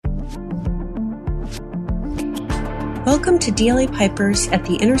Welcome to DLA Piper's At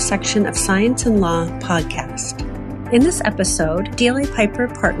the Intersection of Science and Law podcast. In this episode, DLA Piper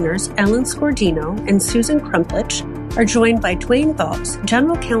partners Ellen Scordino and Susan Crumplich are joined by Duane Valls,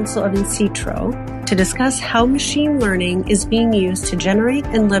 General Counsel of InCitro, to discuss how machine learning is being used to generate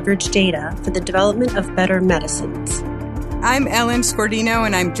and leverage data for the development of better medicines. I'm Ellen Scordino,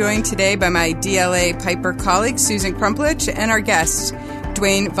 and I'm joined today by my DLA Piper colleague, Susan Crumplich, and our guest,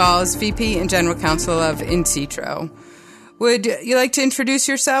 Duane Valls, VP and General Counsel of InCitro. Would you like to introduce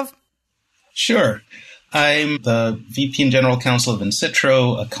yourself? Sure. I'm the VP and General Counsel of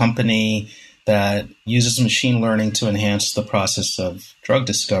InCitro, a company that uses machine learning to enhance the process of drug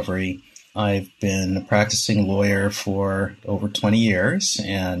discovery. I've been a practicing lawyer for over 20 years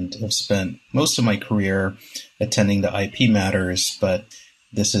and have spent most of my career attending to IP matters, but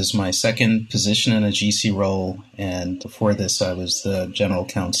this is my second position in a GC role, and before this I was the General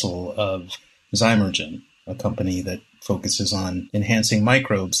Counsel of Zymergen, a company that focuses on enhancing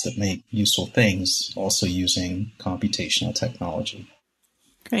microbes that make useful things, also using computational technology.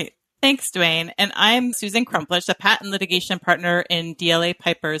 Great. Thanks, Duane. And I'm Susan Crumplich, a patent litigation partner in DLA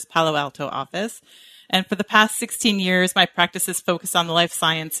Piper's Palo Alto office. And for the past 16 years, my practice is focused on the life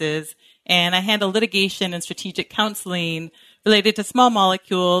sciences, and I handle litigation and strategic counseling related to small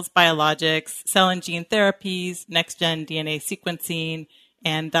molecules, biologics, cell and gene therapies, next-gen DNA sequencing,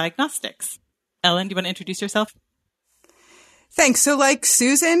 and diagnostics. Ellen, do you want to introduce yourself? Thanks. So like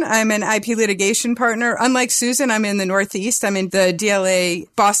Susan, I'm an IP litigation partner. Unlike Susan, I'm in the Northeast. I'm in the DLA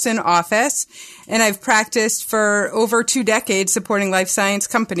Boston office, and I've practiced for over 2 decades supporting life science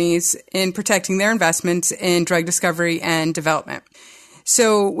companies in protecting their investments in drug discovery and development.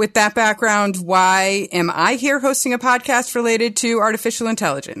 So with that background, why am I here hosting a podcast related to artificial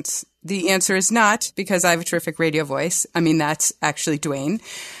intelligence? The answer is not because I have a terrific radio voice. I mean, that's actually Duane,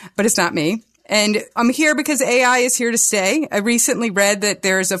 but it's not me. And I'm here because AI is here to stay. I recently read that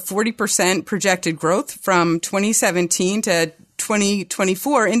there's a 40% projected growth from 2017 to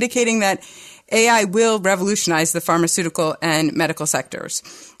 2024, indicating that AI will revolutionize the pharmaceutical and medical sectors.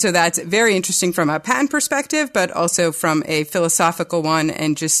 So that's very interesting from a patent perspective, but also from a philosophical one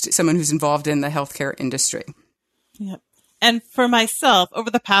and just someone who's involved in the healthcare industry. Yep. And for myself, over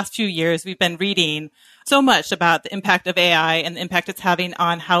the past few years, we've been reading so much about the impact of AI and the impact it's having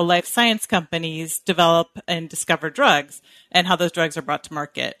on how life science companies develop and discover drugs and how those drugs are brought to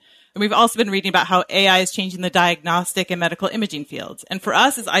market. And we've also been reading about how AI is changing the diagnostic and medical imaging fields. And for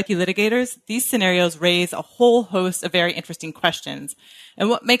us as IP litigators, these scenarios raise a whole host of very interesting questions. And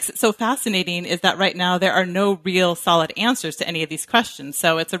what makes it so fascinating is that right now there are no real solid answers to any of these questions.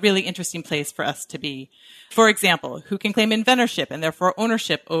 So it's a really interesting place for us to be. For example, who can claim inventorship and therefore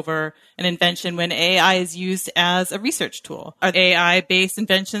ownership over an invention when AI is used as a research tool? Are AI-based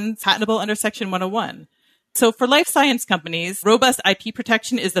inventions patentable under Section 101? So for life science companies, robust IP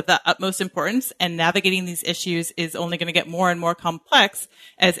protection is of the utmost importance, and navigating these issues is only going to get more and more complex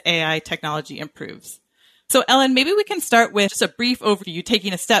as AI technology improves. So Ellen, maybe we can start with just a brief overview,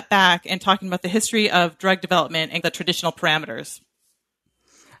 taking a step back and talking about the history of drug development and the traditional parameters.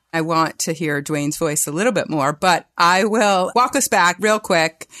 I want to hear Duane's voice a little bit more, but I will walk us back real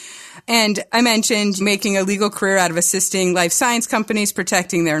quick. And I mentioned making a legal career out of assisting life science companies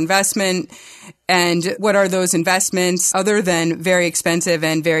protecting their investment. And what are those investments other than very expensive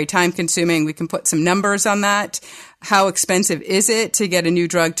and very time consuming? We can put some numbers on that. How expensive is it to get a new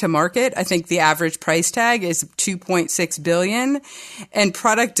drug to market? I think the average price tag is $2.6 billion, and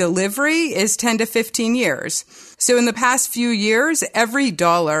product delivery is 10 to 15 years. So in the past few years, every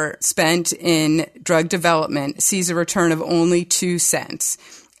dollar spent in drug development sees a return of only 2 cents.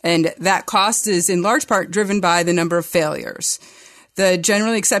 And that cost is in large part driven by the number of failures. The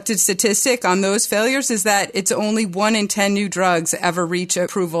generally accepted statistic on those failures is that it's only 1 in 10 new drugs ever reach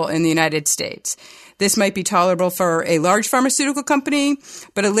approval in the United States. This might be tolerable for a large pharmaceutical company,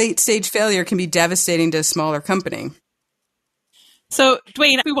 but a late-stage failure can be devastating to a smaller company. So,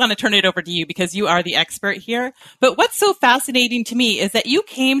 Duane, we want to turn it over to you because you are the expert here. But what's so fascinating to me is that you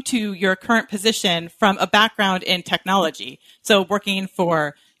came to your current position from a background in technology. So working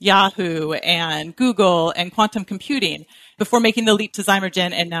for Yahoo and Google and quantum computing before making the leap to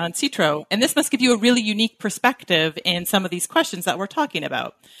Zymergen and now InCitro. And this must give you a really unique perspective in some of these questions that we're talking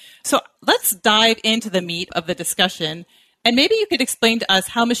about. So let's dive into the meat of the discussion. And maybe you could explain to us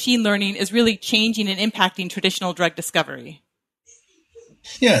how machine learning is really changing and impacting traditional drug discovery.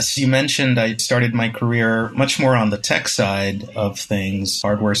 Yes, you mentioned I started my career much more on the tech side of things,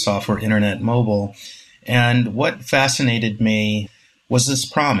 hardware, software, internet, mobile. And what fascinated me was this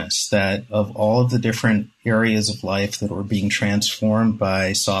promise that of all of the different areas of life that were being transformed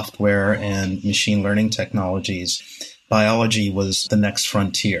by software and machine learning technologies, biology was the next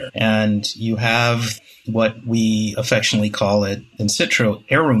frontier. And you have what we affectionately call it in Citro,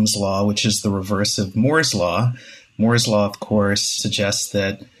 Arum's law, which is the reverse of Moore's law. Moore's law, of course, suggests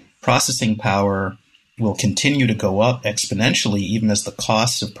that processing power will continue to go up exponentially even as the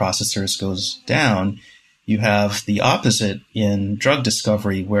cost of processors goes down. You have the opposite in drug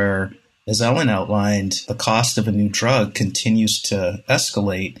discovery where, as Ellen outlined, the cost of a new drug continues to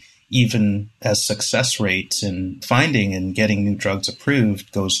escalate even as success rates in finding and getting new drugs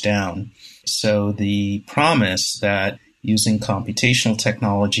approved goes down. So the promise that using computational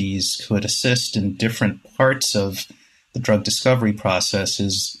technologies could assist in different parts of the drug discovery process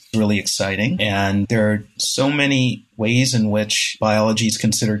is really exciting. And there are so many ways in which biology is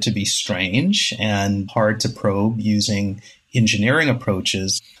considered to be strange and hard to probe using engineering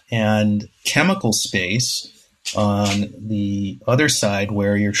approaches. And chemical space on the other side,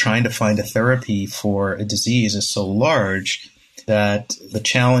 where you're trying to find a therapy for a disease, is so large that the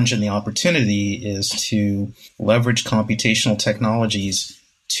challenge and the opportunity is to leverage computational technologies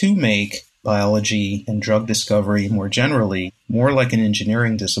to make biology and drug discovery more generally more like an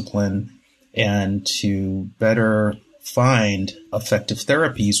engineering discipline, and to better find effective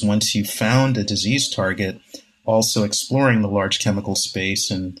therapies once you've found a disease target, also exploring the large chemical space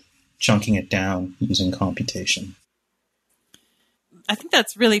and chunking it down using computation. I think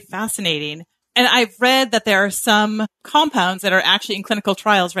that's really fascinating. And I've read that there are some compounds that are actually in clinical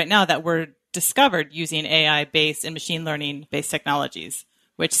trials right now that were discovered using AI-based and machine learning-based technologies,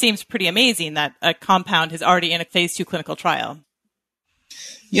 which seems pretty amazing that a compound is already in a phase 2 clinical trial.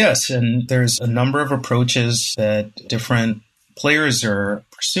 Yes, and there's a number of approaches that different players are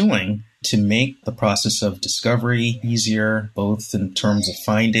pursuing to make the process of discovery easier, both in terms of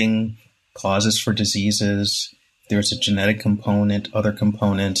finding causes for diseases. There's a genetic component, other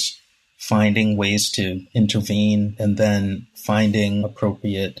components, finding ways to intervene, and then finding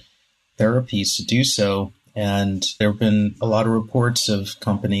appropriate therapies to do so. And there have been a lot of reports of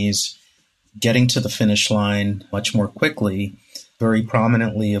companies getting to the finish line much more quickly, very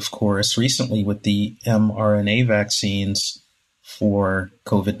prominently, of course, recently with the mRNA vaccines for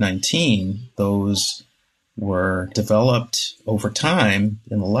COVID-19. Those were developed over time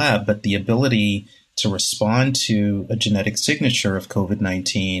in the lab, but the ability to respond to a genetic signature of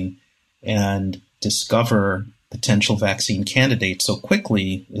COVID-19 and discover potential vaccine candidates so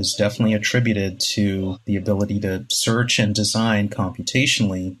quickly is definitely attributed to the ability to search and design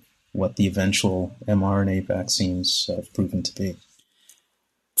computationally what the eventual mRNA vaccines have proven to be.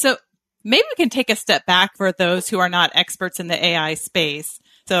 So maybe we can take a step back for those who are not experts in the AI space.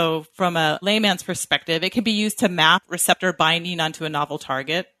 So from a layman's perspective, it can be used to map receptor binding onto a novel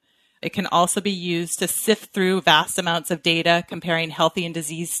target. It can also be used to sift through vast amounts of data comparing healthy and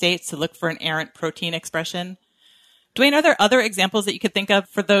diseased states to look for an errant protein expression. Dwayne, are there other examples that you could think of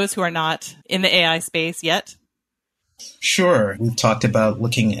for those who are not in the AI space yet? Sure. We've talked about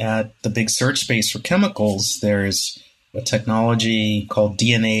looking at the big search space for chemicals. There's a technology called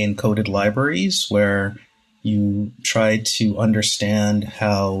DNA encoded libraries where you try to understand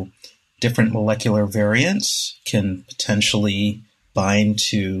how different molecular variants can potentially bind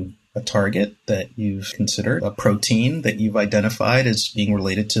to a target that you've considered, a protein that you've identified as being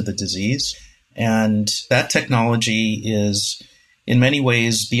related to the disease. And that technology is in many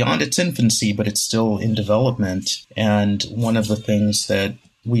ways beyond its infancy, but it's still in development. And one of the things that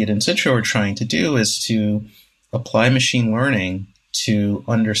we at InCitro are trying to do is to apply machine learning to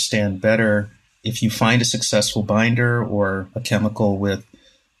understand better if you find a successful binder or a chemical with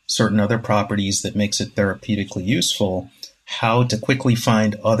certain other properties that makes it therapeutically useful, how to quickly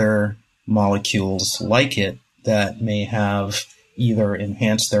find other molecules like it that may have either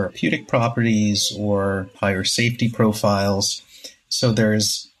enhanced therapeutic properties or higher safety profiles. So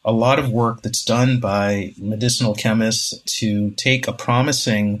there's a lot of work that's done by medicinal chemists to take a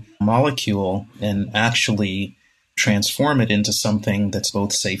promising molecule and actually transform it into something that's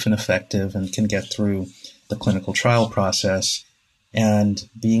both safe and effective and can get through the clinical trial process. And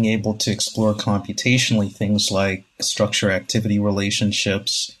being able to explore computationally things like structure-activity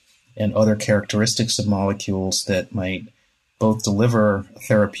relationships and other characteristics of molecules that might both deliver a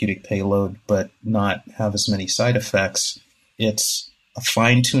therapeutic payload but not have as many side effects. It's a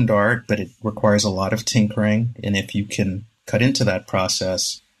fine-tuned art, but it requires a lot of tinkering. And if you can cut into that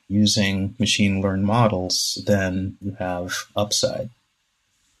process using machine learned models, then you have upside.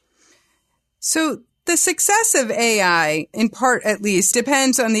 So the success of AI, in part at least,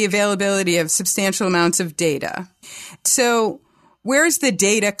 depends on the availability of substantial amounts of data. So where's the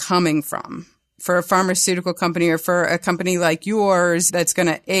data coming from for a pharmaceutical company or for a company like yours that's going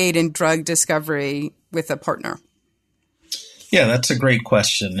to aid in drug discovery with a partner? Yeah, that's a great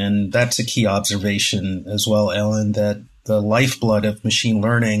question. And that's a key observation as well, Ellen, that the lifeblood of machine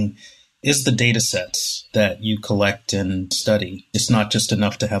learning is the data sets that you collect and study. It's not just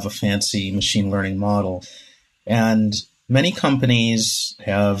enough to have a fancy machine learning model. And many companies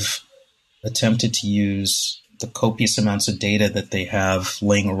have attempted to use the copious amounts of data that they have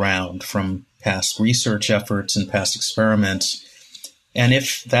laying around from past research efforts and past experiments. And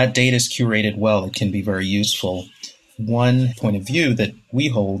if that data is curated well, it can be very useful. One point of view that we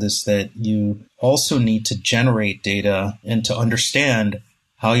hold is that you also need to generate data and to understand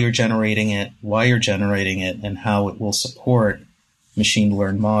how you're generating it, why you're generating it, and how it will support machine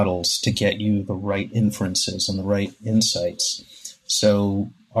learned models to get you the right inferences and the right insights.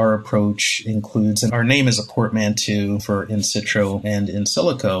 So our approach includes, and our name is a portmanteau for in sitro and in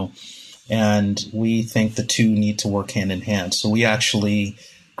silico, and we think the two need to work hand in hand. So we actually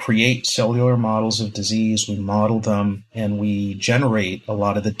create cellular models of disease, we model them, and we generate a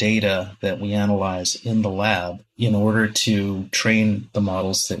lot of the data that we analyze in the lab in order to train the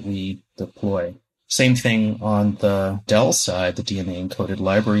models that we deploy. Same thing on the DEL side, the DNA encoded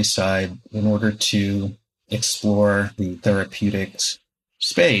library side, in order to explore the therapeutic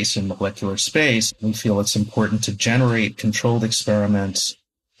space and molecular space. We feel it's important to generate controlled experiments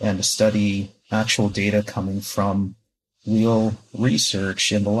and to study actual data coming from real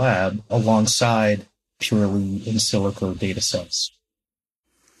research in the lab alongside purely in silico data sets.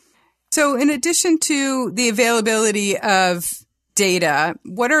 So in addition to the availability of data,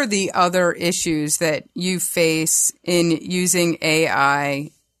 what are the other issues that you face in using AI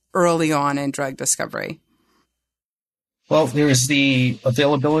early on in drug discovery? Well, there's the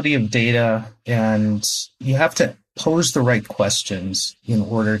availability of data, and you have to pose the right questions in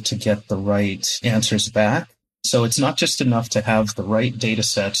order to get the right answers back. So it's not just enough to have the right data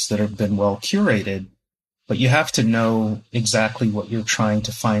sets that have been well curated, but you have to know exactly what you're trying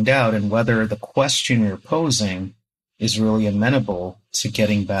to find out and whether the question you're posing is really amenable to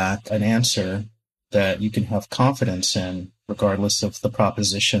getting back an answer that you can have confidence in, regardless of the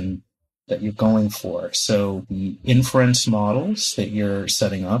proposition that you're going for. So the inference models that you're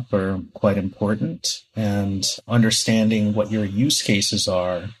setting up are quite important, and understanding what your use cases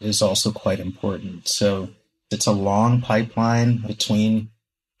are is also quite important. So it's a long pipeline between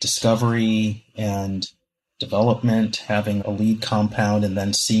discovery and development, having a lead compound and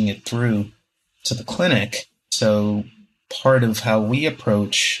then seeing it through to the clinic. So part of how we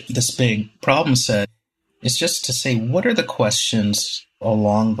approach this big problem set is just to say, what are the questions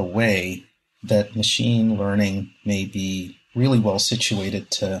along the way that machine learning may be really well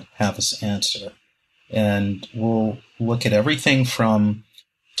situated to have us answer? And we'll look at everything from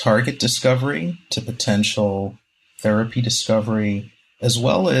target discovery to potential therapy discovery, as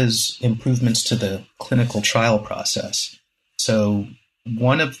well as improvements to the clinical trial process. So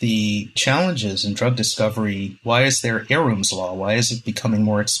one of the challenges in drug discovery, why is there Arum's law? Why is it becoming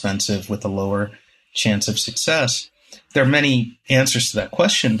more expensive with a lower chance of success? There are many answers to that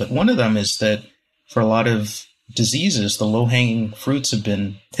question, but one of them is that for a lot of diseases, the low-hanging fruits have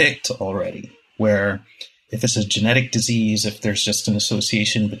been picked already, where if it's a genetic disease, if there's just an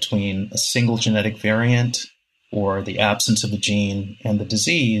association between a single genetic variant or the absence of a gene and the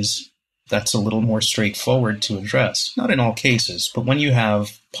disease, that's a little more straightforward to address. Not in all cases, but when you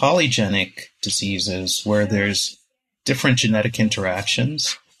have polygenic diseases where there's different genetic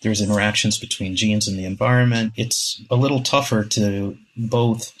interactions, there's interactions between genes and the environment, it's a little tougher to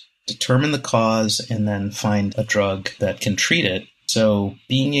both determine the cause and then find a drug that can treat it. So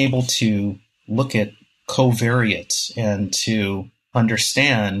being able to look at covariates and to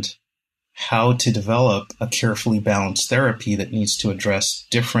understand how to develop a carefully balanced therapy that needs to address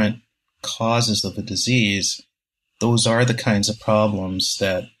different causes of the disease, those are the kinds of problems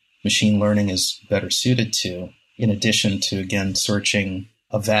that machine learning is better suited to, in addition to, again, searching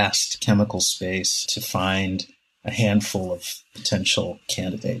a vast chemical space to find a handful of potential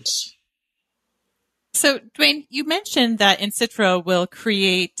candidates. So, Duane, you mentioned that in sitro will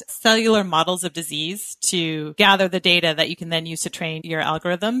create cellular models of disease to gather the data that you can then use to train your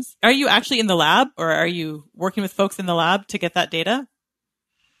algorithms. Are you actually in the lab, or are you working with folks in the lab to get that data?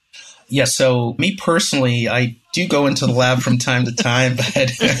 Yeah, so me personally, I do go into the lab from time to time,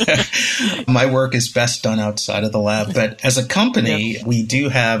 but my work is best done outside of the lab. But as a company, we do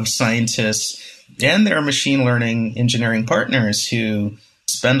have scientists and their machine learning engineering partners who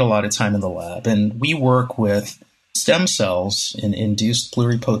spend a lot of time in the lab. And we work with stem cells and induced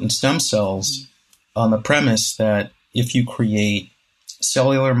pluripotent stem cells on the premise that if you create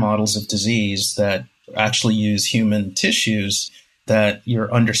cellular models of disease that actually use human tissues, that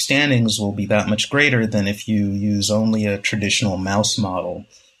your understandings will be that much greater than if you use only a traditional mouse model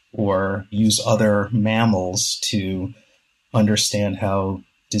or use other mammals to understand how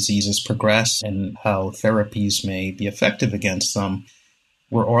diseases progress and how therapies may be effective against them.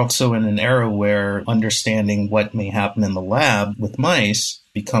 We're also in an era where understanding what may happen in the lab with mice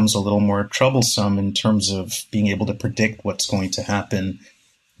becomes a little more troublesome in terms of being able to predict what's going to happen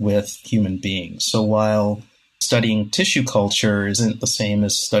with human beings. So while studying tissue culture isn't the same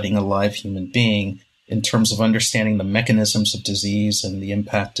as studying a live human being, in terms of understanding the mechanisms of disease and the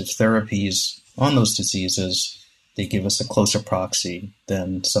impact of therapies on those diseases, they give us a closer proxy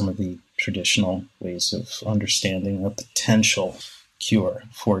than some of the traditional ways of understanding a potential cure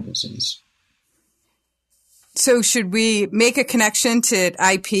for disease. So should we make a connection to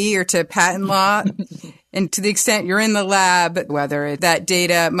IP or to patent law? And to the extent you're in the lab, whether that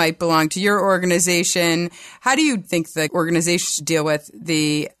data might belong to your organization, how do you think the organization should deal with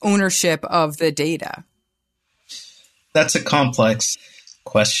the ownership of the data? That's a complex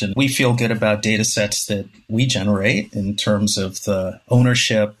question. We feel good about data sets that we generate in terms of the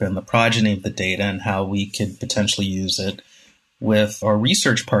ownership and the progeny of the data and how we could potentially use it. With our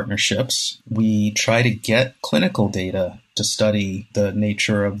research partnerships, we try to get clinical data to study the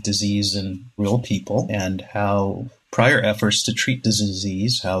nature of disease in real people and how prior efforts to treat the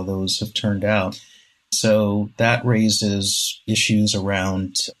disease, how those have turned out. So that raises issues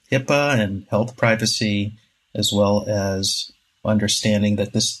around HIPAA and health privacy, as well as understanding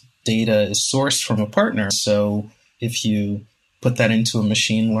that this data is sourced from a partner. So if you put that into a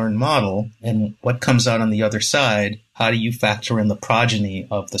machine learned model and what comes out on the other side, how do you factor in the progeny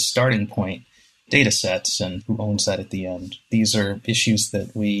of the starting point data sets and who owns that at the end? These are issues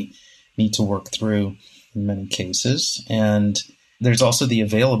that we need to work through in many cases. And there's also the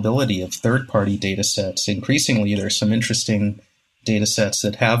availability of third-party data sets. Increasingly, there's some interesting data sets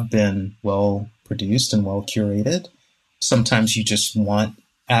that have been well produced and well curated. Sometimes you just want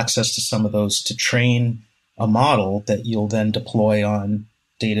access to some of those to train a model that you'll then deploy on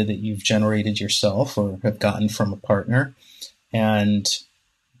data that you've generated yourself or have gotten from a partner. And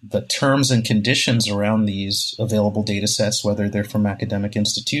the terms and conditions around these available data sets, whether they're from academic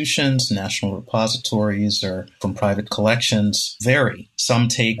institutions, national repositories, or from private collections, vary. Some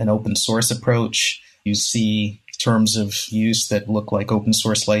take an open source approach. You see terms of use that look like open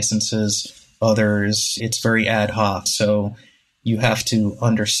source licenses. Others, it's very ad hoc. So you have to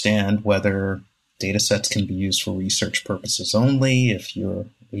understand whether data sets can be used for research purposes only, if you're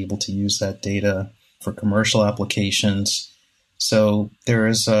able to use that data for commercial applications. So there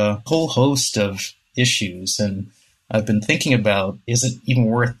is a whole host of issues. And I've been thinking about, is it even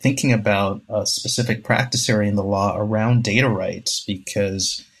worth thinking about a specific practice area in the law around data rights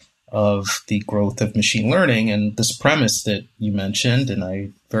because of the growth of machine learning and this premise that you mentioned, and I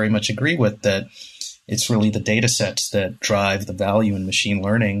very much agree with, that it's really the data sets that drive the value in machine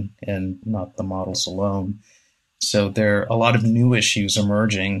learning and not the models alone. So there are a lot of new issues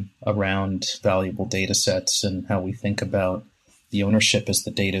emerging around valuable data sets and how we think about the ownership as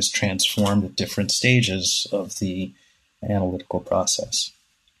the data is transformed at different stages of the analytical process.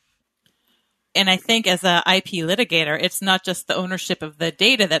 And I think as an IP litigator, it's not just the ownership of the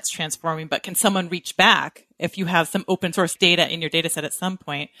data that's transforming, but can someone reach back? If you have some open source data in your data set at some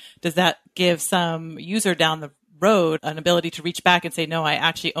point, does that give some user down the road an ability to reach back and say, no, I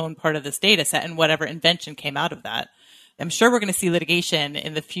actually own part of this data set and whatever invention came out of that? I'm sure we're going to see litigation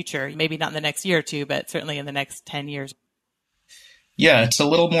in the future, maybe not in the next year or two, but certainly in the next 10 years. Yeah, it's a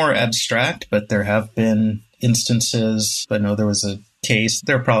little more abstract, but there have been instances. I know there was a case,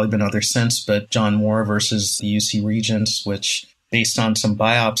 there have probably been others since, but John Moore versus the UC Regents, which based on some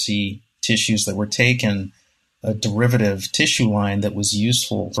biopsy tissues that were taken, a derivative tissue line that was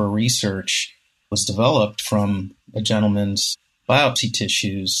useful for research was developed from a gentleman's biopsy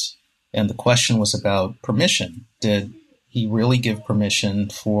tissues. And the question was about permission. Did he really give permission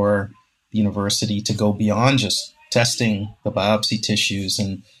for the university to go beyond just testing the biopsy tissues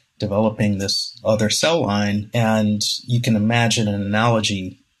and developing this other cell line? And you can imagine an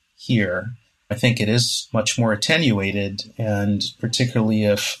analogy here. I think it is much more attenuated, and particularly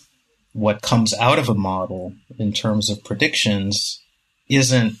if what comes out of a model in terms of predictions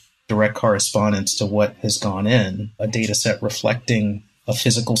isn't direct correspondence to what has gone in, a data set reflecting a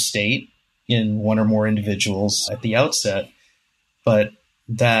physical state in one or more individuals at the outset, but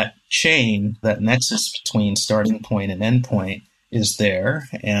that chain, that nexus between starting point and end point is there,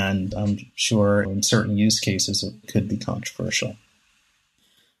 and I'm sure in certain use cases it could be controversial.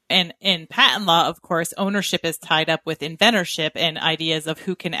 And in patent law, of course, ownership is tied up with inventorship and ideas of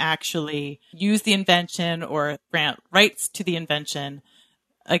who can actually use the invention or grant rights to the invention.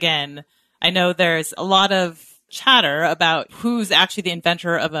 Again, I know there's a lot of chatter about who's actually the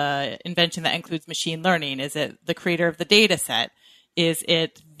inventor of an invention that includes machine learning. Is it the creator of the data set? Is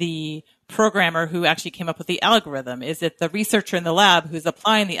it the programmer who actually came up with the algorithm? Is it the researcher in the lab who's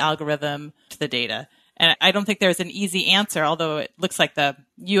applying the algorithm to the data? And I don't think there's an easy answer, although it looks like the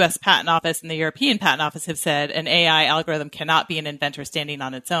U.S. Patent Office and the European Patent Office have said an AI algorithm cannot be an inventor standing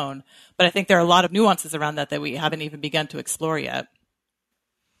on its own. But I think there are a lot of nuances around that we haven't even begun to explore yet.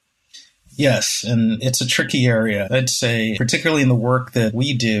 Yes, and it's a tricky area. I'd say, particularly in the work that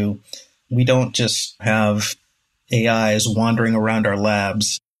we do, we don't just have AIs wandering around our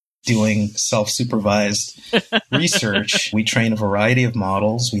labs doing self-supervised research. We train a variety of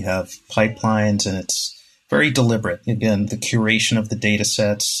models. We have pipelines, and it's very deliberate. Again, the curation of the data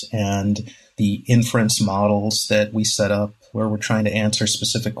sets and the inference models that we set up where we're trying to answer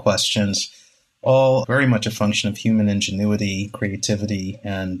specific questions, all very much a function of human ingenuity, creativity,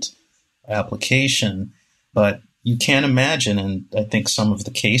 and application. But you can imagine, and I think some of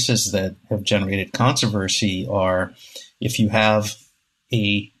the cases that have generated controversy are if you have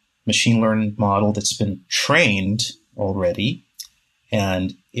a machine learning model that's been trained already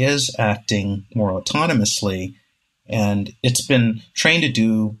and is acting more autonomously, and it's been trained to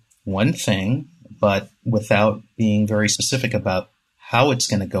do one thing, but without being very specific about how it's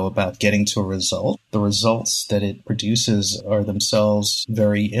going to go about getting to a result. The results that it produces are themselves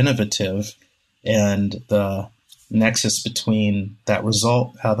very innovative, and the nexus between that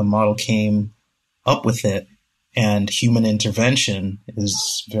result, how the model came up with it, and human intervention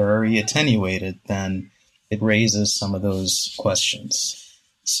is very attenuated, then it raises some of those questions.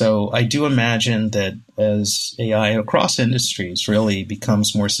 So I do imagine that as AI across industries really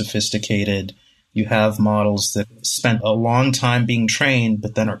becomes more sophisticated, you have models that spent a long time being trained,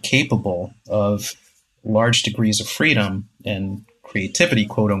 but then are capable of large degrees of freedom and creativity,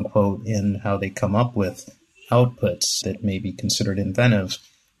 quote unquote, in how they come up with outputs that may be considered inventive.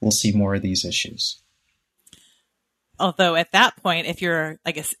 We'll see more of these issues. Although at that point, if you're,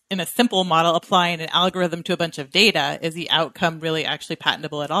 I guess, in a simple model applying an algorithm to a bunch of data, is the outcome really actually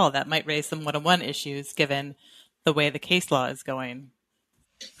patentable at all? That might raise some one-on-one issues given the way the case law is going.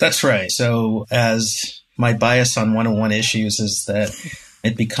 That's right. So as my bias on one-on-one issues is that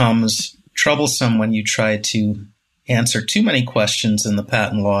it becomes troublesome when you try to answer too many questions in the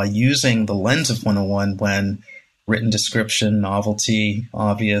patent law using the lens of one-on-one when written description, novelty,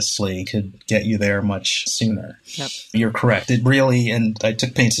 obviously could get you there much sooner. Yep. You're correct. It really, and I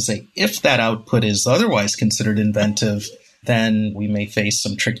took pains to say, if that output is otherwise considered inventive, then we may face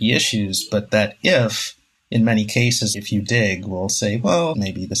some tricky issues. But that if, in many cases, if you dig, we'll say, well,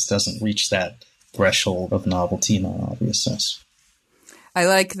 maybe this doesn't reach that threshold of novelty and non-obviousness. I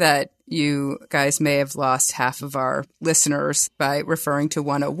like that you guys may have lost half of our listeners by referring to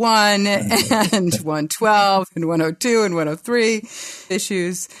 101 and 112 and 102 and 103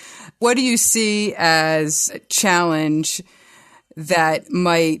 issues. What do you see as a challenge that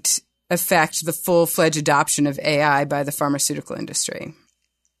might affect the full-fledged adoption of AI by the pharmaceutical industry?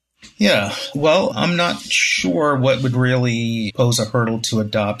 Yeah, well, I'm not sure what would really pose a hurdle to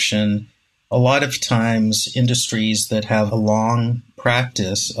adoption. A lot of times, industries that have a long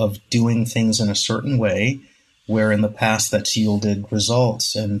practice of doing things in a certain way, where in the past that's yielded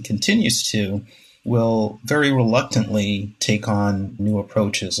results and continues to, will very reluctantly take on new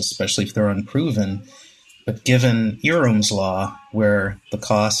approaches, especially if they're unproven. But given Eroom's law, where the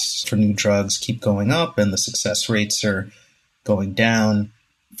costs for new drugs keep going up and the success rates are going down,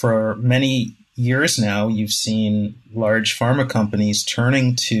 for many years now, you've seen large pharma companies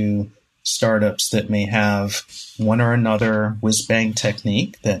turning to startups that may have one or another whiz-bang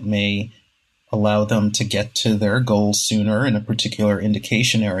technique that may allow them to get to their goals sooner in a particular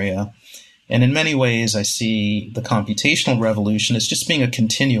indication area. And in many ways, I see the computational revolution as just being a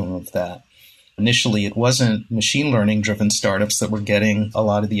continuum of that. Initially, it wasn't machine learning-driven startups that were getting a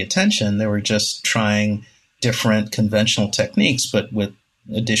lot of the attention. They were just trying different conventional techniques, but with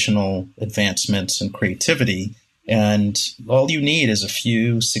additional advancements and creativity. And all you need is a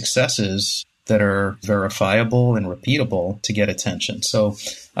few successes that are verifiable and repeatable to get attention. So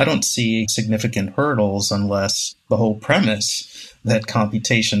I don't see significant hurdles unless the whole premise that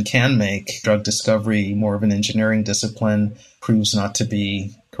computation can make drug discovery more of an engineering discipline proves not to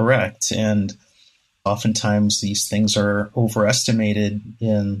be correct. And oftentimes these things are overestimated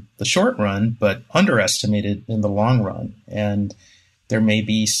in the short run, but underestimated in the long run. And there may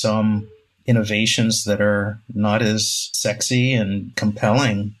be some innovations that are not as sexy and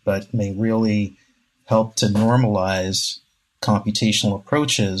compelling, but may really help to normalize computational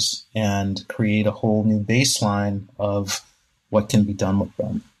approaches and create a whole new baseline of what can be done with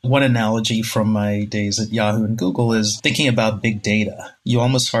them. One analogy from my days at Yahoo and Google is thinking about big data. You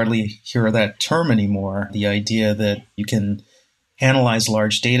almost hardly hear that term anymore. The idea that you can analyze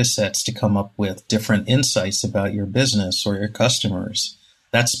large data sets to come up with different insights about your business or your customers.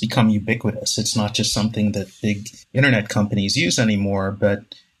 That's become ubiquitous. It's not just something that big internet companies use anymore,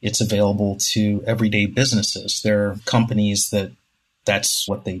 but it's available to everyday businesses. There are companies that's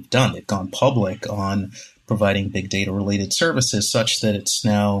what they've done. They've gone public on providing big data related services such that it's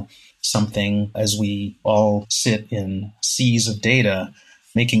now something, as we all sit in seas of data,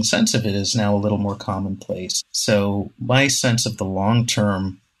 making sense of it is now a little more commonplace. So my sense of the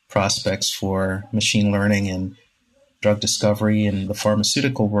long-term prospects for machine learning and drug discovery in the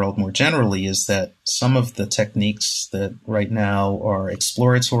pharmaceutical world more generally is that some of the techniques that right now are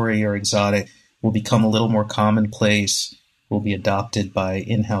exploratory or exotic will become a little more commonplace, will be adopted by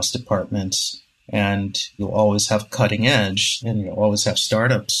in-house departments, and you'll always have cutting edge, and you'll always have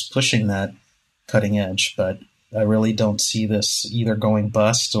startups pushing that cutting edge. But I really don't see this either going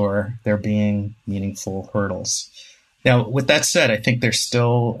bust or there being meaningful hurdles. Now, with that said, I think there's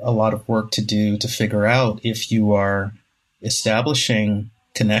still a lot of work to do to figure out if you are establishing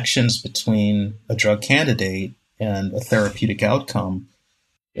connections between a drug candidate and a therapeutic outcome,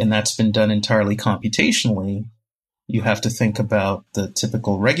 and that's been done entirely computationally. You have to think about the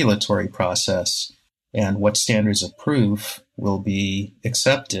typical regulatory process and what standards of proof will be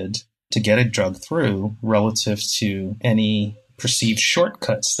accepted to get a drug through relative to any perceived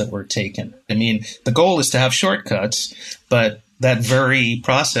shortcuts that were taken. I mean, the goal is to have shortcuts, but that very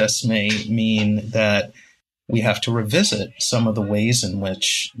process may mean that we have to revisit some of the ways in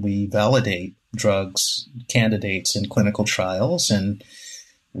which we validate drugs candidates in clinical trials, and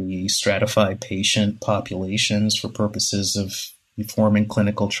we stratify patient populations for purposes of forming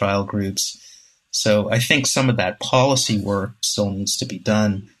clinical trial groups. So I think some of that policy work still needs to be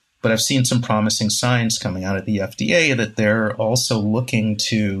done. But I've seen some promising signs coming out of the FDA that they're also looking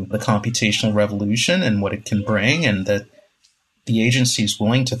to the computational revolution and what it can bring, and that the agency is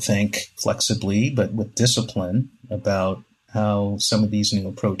willing to think flexibly but with discipline about how some of these new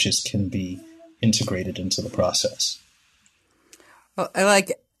approaches can be integrated into the process. Well, I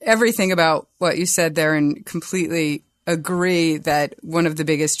like everything about what you said there and completely agree that one of the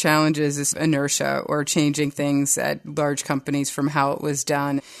biggest challenges is inertia or changing things at large companies from how it was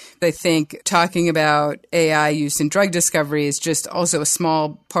done. I think talking about AI used in drug discovery is just also a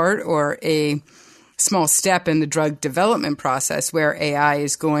small part or a small step in the drug development process where AI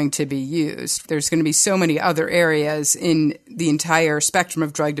is going to be used. There's going to be so many other areas in the entire spectrum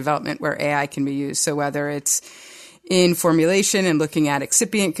of drug development where AI can be used. So whether it's in formulation and looking at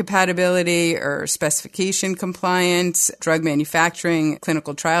excipient compatibility or specification compliance, drug manufacturing,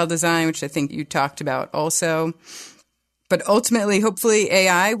 clinical trial design, which I think you talked about also. But ultimately, hopefully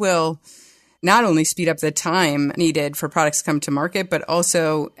AI will not only speed up the time needed for products to come to market, but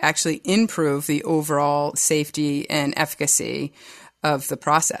also actually improve the overall safety and efficacy of the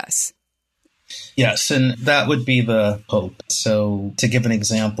process. Yes, and that would be the hope. So to give an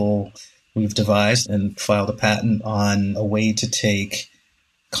example, we've devised and filed a patent on a way to take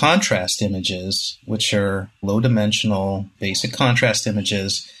contrast images, which are low-dimensional basic contrast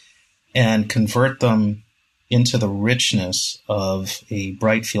images, and convert them into the richness of a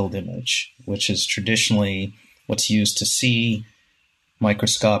bright field image, which is traditionally what's used to see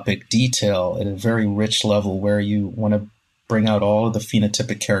microscopic detail at a very rich level where you want to bring out all of the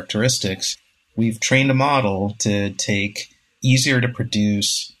phenotypic characteristics. We've trained a model to take easier to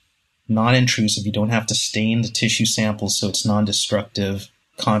produce, non-intrusive, you don't have to stain the tissue samples so it's non-destructive,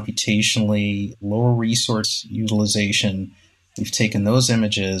 computationally lower resource utilization. We've taken those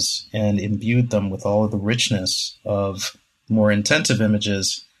images and imbued them with all of the richness of more intensive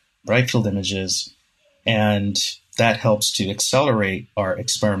images, bright field images, and that helps to accelerate our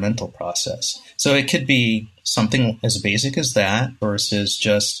experimental process. So it could be something as basic as that versus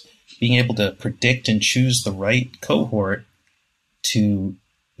just being able to predict and choose the right cohort to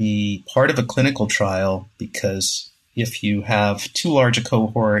be part of a clinical trial, because if you have too large a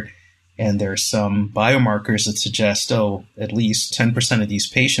cohort and there's some biomarkers that suggest, at least 10% of these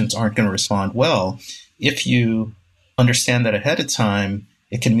patients aren't going to respond well, if you understand that ahead of time,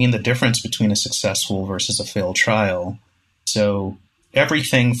 it can mean the difference between a successful versus a failed trial. So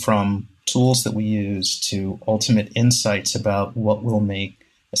everything from tools that we use to ultimate insights about what will make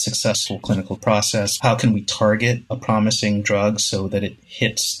a successful clinical process? How can we target a promising drug so that it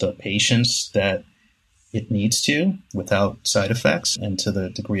hits the patients that it needs to without side effects and to the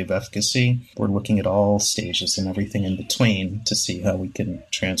degree of efficacy? We're looking at all stages and everything in between to see how we can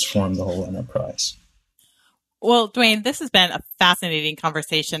transform the whole enterprise. Well, Duane, this has been a fascinating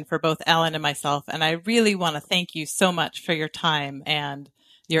conversation for both Ellen and myself, and I really want to thank you so much for your time and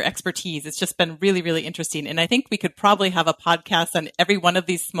your expertise. It's just been really, really interesting. And I think we could probably have a podcast on every one of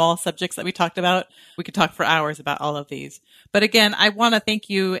these small subjects that we talked about. We could talk for hours about all of these. But again, I want to thank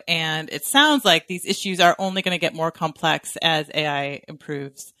you. And it sounds like these issues are only going to get more complex as AI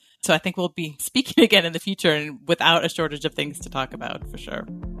improves. So I think we'll be speaking again in the future and without a shortage of things to talk about for sure.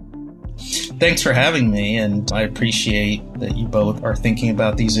 Thanks for having me. And I appreciate that you both are thinking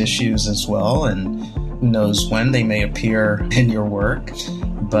about these issues as well. And who knows when they may appear in your work.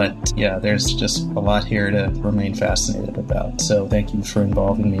 But yeah, there's just a lot here to remain fascinated about. So thank you for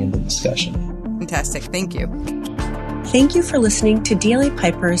involving me in the discussion. Fantastic. Thank you. Thank you for listening to DLA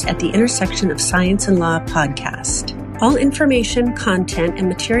Pipers at the Intersection of Science and Law podcast. All information, content, and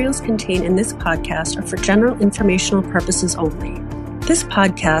materials contained in this podcast are for general informational purposes only. This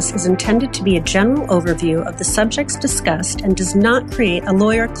podcast is intended to be a general overview of the subjects discussed and does not create a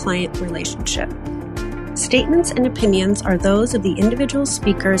lawyer-client relationship. Statements and opinions are those of the individual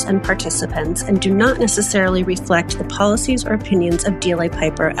speakers and participants and do not necessarily reflect the policies or opinions of DLA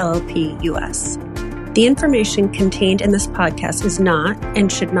Piper LLP US. The information contained in this podcast is not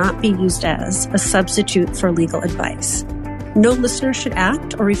and should not be used as a substitute for legal advice. No listener should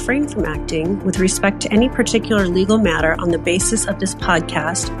act or refrain from acting with respect to any particular legal matter on the basis of this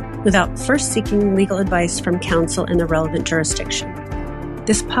podcast without first seeking legal advice from counsel in the relevant jurisdiction.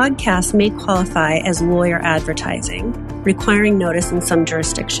 This podcast may qualify as lawyer advertising, requiring notice in some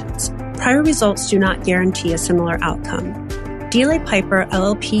jurisdictions. Prior results do not guarantee a similar outcome. DLA Piper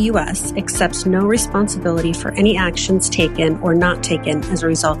LLP US accepts no responsibility for any actions taken or not taken as a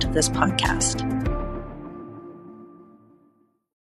result of this podcast.